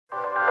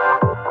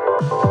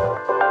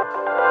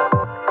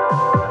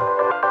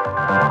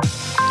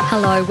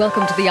Hello,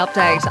 welcome to The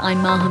Update. I'm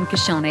Maham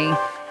Kashani.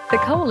 The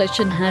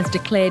Coalition has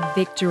declared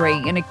victory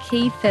in a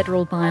key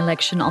federal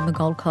by-election on the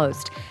Gold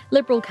Coast.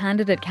 Liberal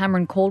candidate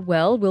Cameron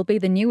Caldwell will be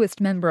the newest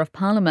Member of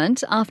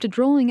Parliament after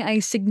drawing a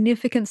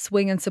significant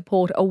swing in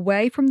support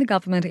away from the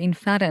government in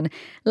Fadden.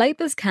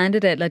 Labor's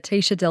candidate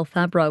Letitia Del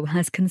Fabro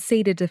has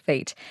conceded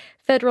defeat.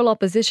 Federal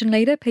opposition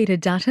leader Peter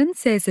Dutton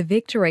says the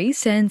victory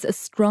sends a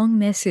strong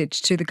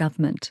message to the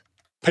government.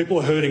 People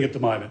are hurting at the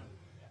moment,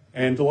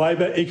 and the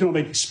Labor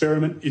economic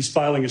experiment is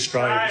failing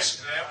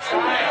Australians.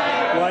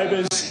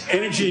 Labor's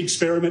energy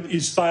experiment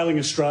is failing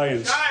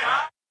Australians.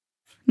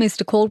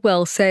 Mr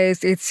Caldwell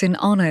says it's an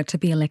honour to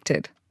be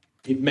elected.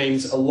 It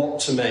means a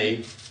lot to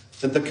me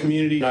that the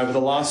community over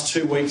the last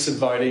 2 weeks of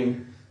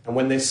voting, and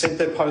when they sent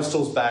their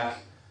postals back,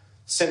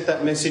 sent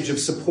that message of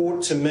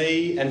support to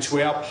me and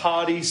to our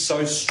party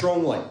so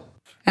strongly.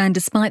 And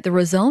despite the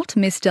result,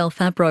 Ms Del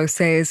Fabro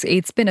says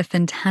it's been a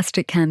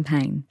fantastic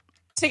campaign.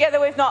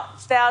 Together we've knocked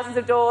thousands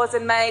of doors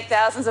and made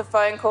thousands of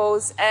phone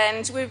calls,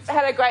 and we've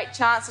had a great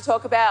chance to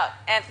talk about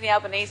Anthony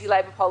Albanese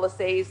Labor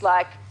policies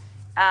like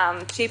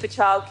cheaper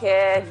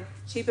childcare,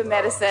 cheaper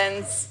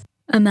medicines.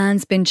 A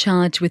man's been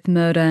charged with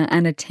murder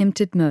and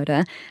attempted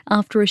murder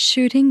after a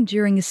shooting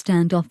during a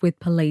standoff with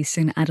police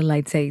in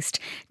Adelaide's East.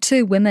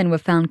 2 women were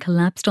found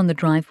collapsed on the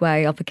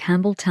driveway of a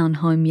Campbelltown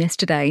home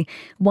yesterday.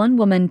 One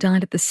woman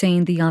died at the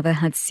scene, the other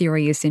had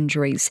serious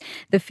injuries.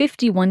 The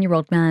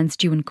 51-year-old man's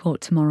due in court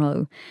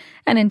tomorrow.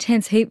 An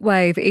intense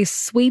heatwave is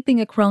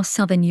sweeping across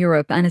southern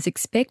Europe and is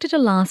expected to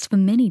last for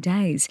many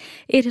days.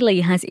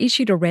 Italy has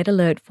issued a red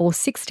alert for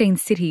 16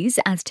 cities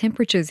as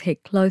temperatures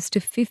hit close to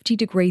 50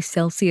 degrees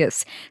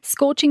Celsius.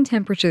 Scorching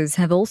temperatures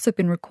have also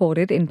been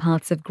recorded in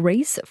parts of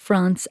Greece,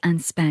 France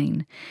and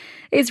Spain.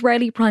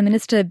 Israeli Prime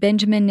Minister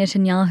Benjamin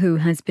Netanyahu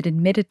has been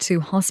admitted to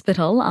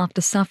hospital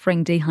after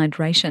suffering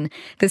dehydration.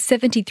 The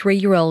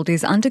 73-year-old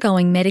is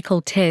undergoing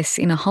medical tests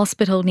in a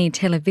hospital near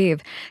Tel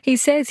Aviv. He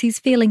says he's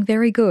feeling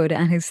very good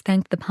and has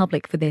thanked the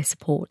public for their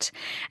support.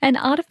 And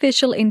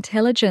artificial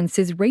intelligence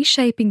is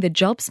reshaping the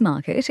jobs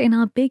market in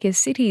our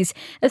biggest cities.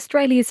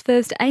 Australia's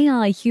first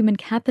AI Human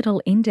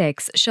Capital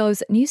Index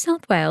shows New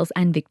South Wales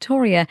and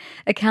Victoria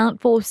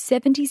account for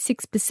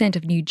 76%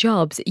 of new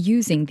jobs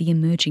using the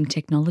emerging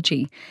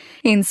technology.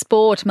 In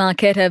sport,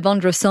 Marketa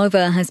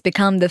Vondrasova has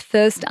become the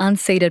first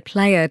unseeded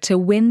player to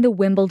win the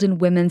Wimbledon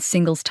women's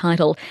singles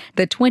title.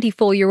 The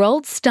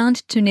 24-year-old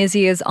stunned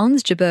Tunisia's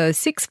Ons Jabeur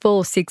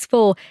 6-4,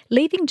 6-4,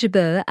 leaving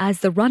Jabeur as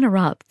the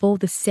runner-up for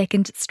the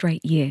second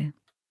straight year.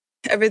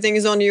 Everything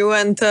is on you,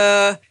 and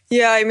I'm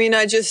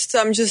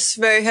just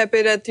very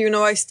happy that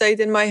I stayed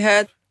in my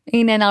head.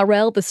 In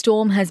NRL, the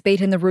Storm has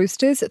beaten the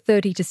Roosters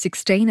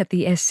 30-16 at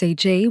the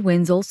SCG,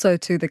 wins also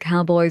to the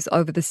Cowboys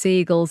over the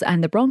Seagulls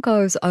and the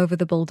Broncos over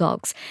the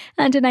Bulldogs.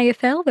 And in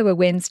AFL, there were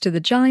wins to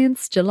the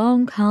Giants,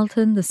 Geelong,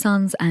 Carlton, the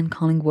Suns and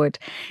Collingwood.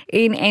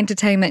 In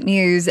entertainment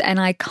news, an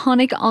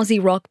iconic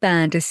Aussie rock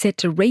band is set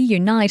to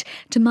reunite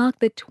to mark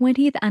the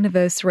 20th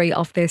anniversary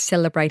of their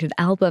celebrated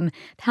album.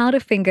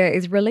 Powderfinger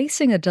is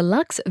releasing a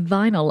deluxe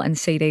vinyl and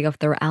CD of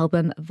their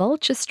album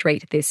Vulture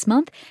Street this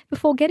month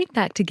before getting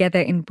back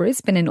together in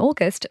Brisbane in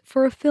August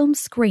for a film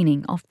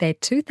screening of their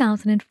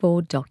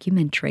 2004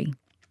 documentary.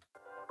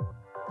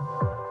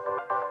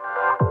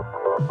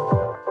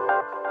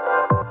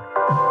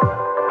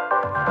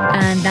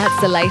 And that's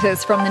the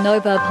latest from the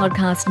Nova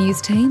Podcast News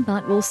team,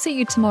 but we'll see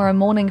you tomorrow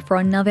morning for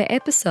another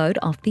episode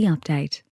of The Update.